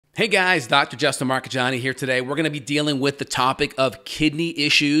Hey guys, Dr. Justin Marcagiani here today. We're going to be dealing with the topic of kidney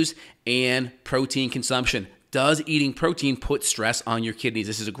issues and protein consumption. Does eating protein put stress on your kidneys?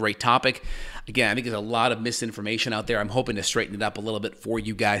 This is a great topic. Again, I think there's a lot of misinformation out there. I'm hoping to straighten it up a little bit for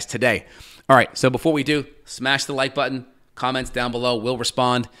you guys today. All right, so before we do, smash the like button, comments down below, we'll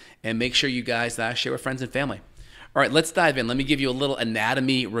respond, and make sure you guys share with friends and family. All right, let's dive in. Let me give you a little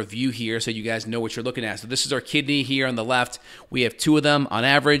anatomy review here so you guys know what you're looking at. So this is our kidney here on the left. We have two of them on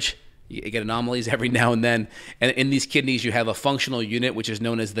average. You get anomalies every now and then. And in these kidneys, you have a functional unit, which is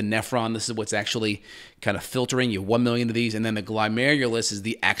known as the nephron. This is what's actually kind of filtering. You have 1 million of these. And then the glomerulus is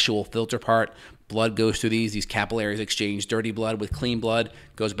the actual filter part. Blood goes through these. These capillaries exchange dirty blood with clean blood,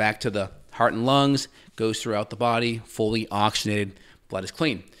 goes back to the heart and lungs, goes throughout the body, fully oxygenated. Blood is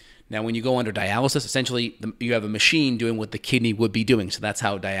clean. Now, when you go under dialysis, essentially you have a machine doing what the kidney would be doing. So that's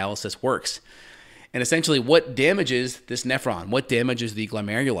how dialysis works. And essentially, what damages this nephron? What damages the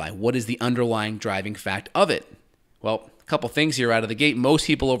glomeruli? What is the underlying driving fact of it? Well, a couple things here out of the gate. Most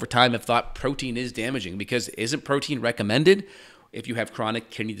people over time have thought protein is damaging because isn't protein recommended if you have chronic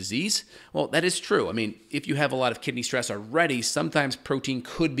kidney disease? Well, that is true. I mean, if you have a lot of kidney stress already, sometimes protein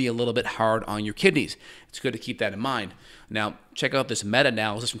could be a little bit hard on your kidneys. It's good to keep that in mind. Now, check out this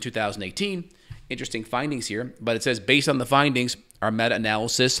meta-analysis from 2018. Interesting findings here, but it says based on the findings, our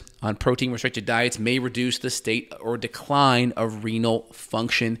meta-analysis on protein-restricted diets may reduce the state or decline of renal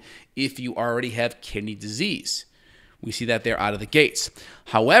function if you already have kidney disease. We see that there out of the gates.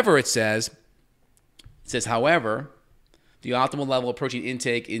 However, it says, however, the optimal level of protein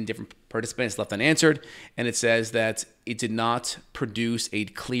intake in different participants left unanswered, and it says that it did not produce a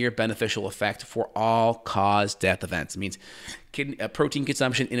clear beneficial effect for all-cause death events. It means protein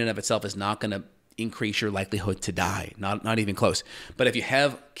consumption in and of itself is not going to increase your likelihood to die, not even close. But if you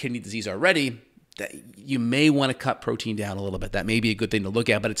have kidney disease already, you may want to cut protein down a little bit. That may be a good thing to look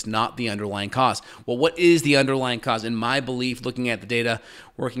at, but it's not the underlying cause. Well, what is the underlying cause? In my belief, looking at the data,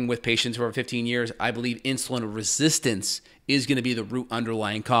 working with patients for over 15 years, I believe insulin resistance is going to be the root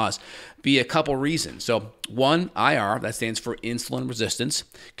underlying cause. Be a couple reasons. So one, IR, that stands for insulin resistance,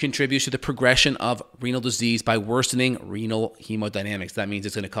 contributes to the progression of renal disease by worsening renal hemodynamics. That means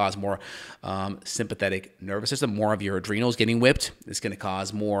it's going to cause more sympathetic nervous system, more of your adrenals getting whipped. It's going to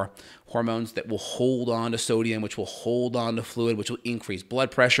cause more hormones that will hold on to sodium, which will hold on to fluid, which will increase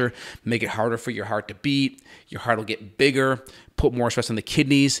blood pressure, make it harder for your heart to beat. Your heart will get bigger, put more stress on the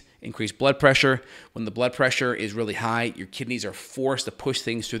kidneys, increase blood pressure. When the blood pressure is really high, your kidneys are forced to push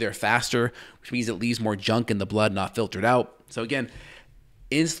things through there faster, which means it leaves more junk in the blood not filtered out. So again,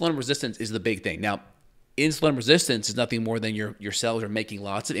 insulin resistance is the big thing. Now, insulin resistance is nothing more than your cells are making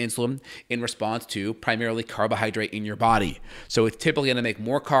lots of insulin in response to primarily carbohydrate in your body. So it's typically going to make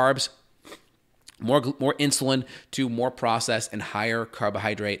more carbs, more insulin to more processed and higher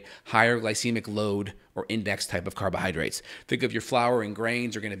carbohydrate, higher glycemic load or index type of carbohydrates. Think of your flour and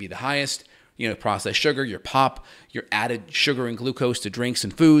grains are going to be the highest. Processed sugar, your pop, your added sugar and glucose to drinks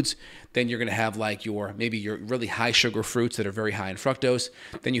and foods. Then you're going to have like maybe your really high sugar fruits that are very high in fructose.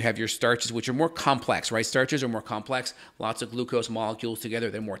 Then you have your starches, which are more complex, right? Starches are more complex, lots of glucose molecules together.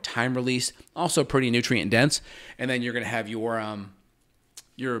 They're more time release, also pretty nutrient dense. And then you're going to have your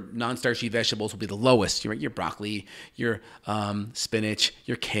non-starchy vegetables will be the lowest. Your broccoli, your spinach,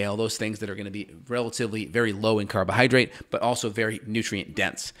 your kale, those things that are going to be relatively very low in carbohydrate, but also very nutrient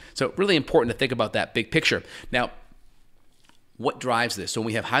dense. So really important to think about that big picture. Now, what drives this? So when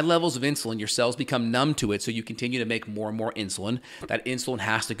we have high levels of insulin, your cells become numb to it, so you continue to make more and more insulin. That insulin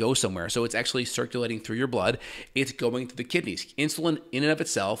has to go somewhere. So it's actually circulating through your blood. It's going to the kidneys. Insulin in and of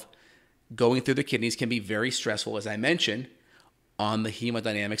itself, going through the kidneys can be very stressful, as I mentioned, on the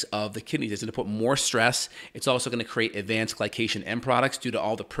hemodynamics of the kidneys. It's going to put more stress. It's also going to create advanced glycation end products due to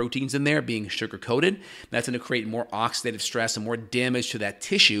all the proteins in there being sugar-coated. That's going to create more oxidative stress and more damage to that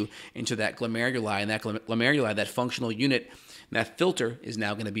tissue into that glomeruli. And that glomeruli, that functional unit, that filter is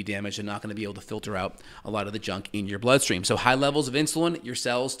now going to be damaged and not going to be able to filter out a lot of the junk in your bloodstream. So high levels of insulin, your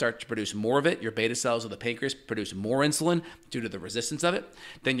cells start to produce more of it. Your beta cells of the pancreas produce more insulin due to the resistance of it.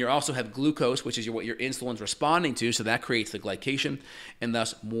 Then you also have glucose, which is what your insulin's responding to. So that creates the glycation and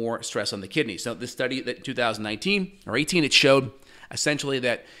thus more stress on the kidneys. So this study that 2019 or 18, it showed essentially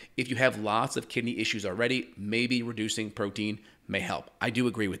that if you have lots of kidney issues already, maybe reducing protein may help. I do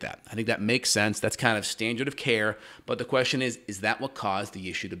agree with that. I think that makes sense. That's kind of standard of care. But the question is that what caused the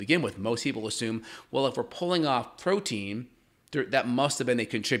issue to begin with? Most people assume, well, if we're pulling off protein, that must have been a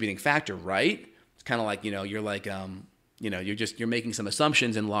contributing factor, right? It's kind of like, you're making some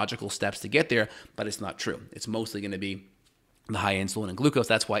assumptions and logical steps to get there, but it's not true. It's mostly going to be the high insulin and glucose.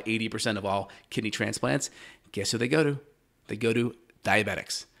 That's why 80% of all kidney transplants, guess who they go to? They go to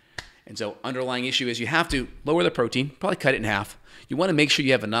diabetics. And so underlying issue is you have to lower the protein, probably cut it in half. You want to make sure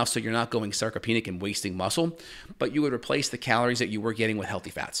you have enough so you're not going sarcopenic and wasting muscle, but you would replace the calories that you were getting with healthy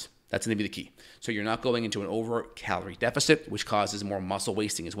fats. That's going to be the key. So you're not going into an over-calorie deficit, which causes more muscle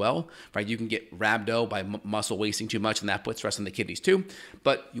wasting as well, right? You can get rhabdo by muscle wasting too much, and that puts stress on the kidneys too.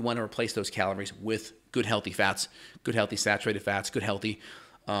 But you want to replace those calories with good healthy fats, good healthy saturated fats, good healthy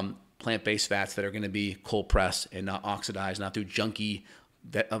plant-based fats that are going to be cold pressed and not oxidized, not through junky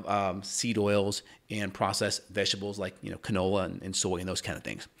seed oils and processed vegetables like canola and soy and those kind of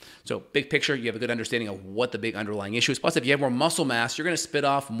things. So big picture, you have a good understanding of what the big underlying issue is. Plus, if you have more muscle mass, you're going to spit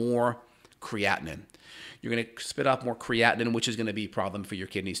off more creatinine. You're going to spit off more creatinine, which is going to be a problem for your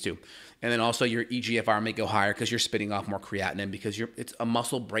kidneys too. And then also your EGFR may go higher because you're spitting off more creatinine because it's a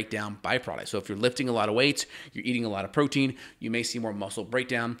muscle breakdown byproduct. So if you're lifting a lot of weights, you're eating a lot of protein, you may see more muscle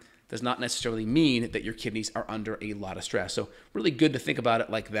breakdown. Does not necessarily mean that your kidneys are under a lot of stress. So really good to think about it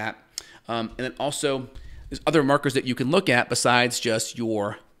like that. And then also there's other markers that you can look at besides just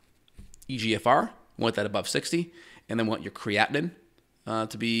your EGFR. You want that above 60, and then want your creatinine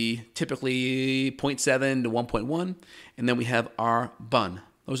to be typically 0.7 to 1.1. And then we have our BUN.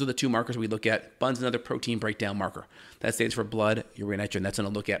 Those are the two markers we look at. BUN's another protein breakdown marker. That stands for blood urea nitrogen. That's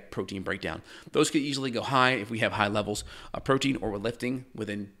going to look at protein breakdown. Those could easily go high if we have high levels of protein or we're lifting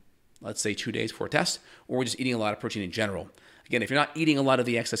within, let's say, 2 days before a test, or we're just eating a lot of protein in general. Again, if you're not eating a lot of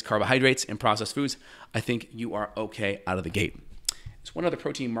the excess carbohydrates and processed foods, I think you are okay out of the gate. There's one other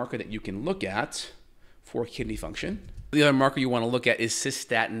protein marker that you can look at for kidney function. The other marker you want to look at is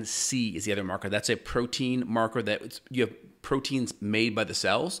cystatin C is the other marker. That's a protein marker that you have proteins made by the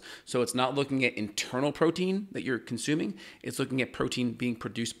cells. So it's not looking at internal protein that you're consuming. It's looking at protein being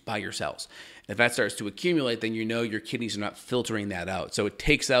produced by your cells. If that starts to accumulate, then you know your kidneys are not filtering that out. So it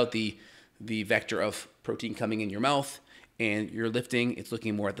takes out the vector of protein coming in your mouth, and you're lifting, it's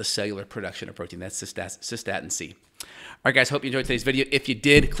looking more at the cellular production of protein. That's cystatin C. All right, guys, hope you enjoyed today's video. If you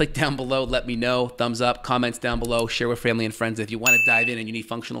did, click down below, let me know, thumbs up, comments down below, share with family and friends. If you want to dive in and you need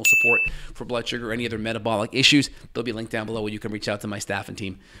functional support for blood sugar or any other metabolic issues, there'll be a link down below where you can reach out to my staff and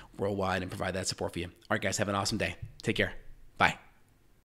team worldwide and provide that support for you. All right, guys, have an awesome day. Take care. Bye.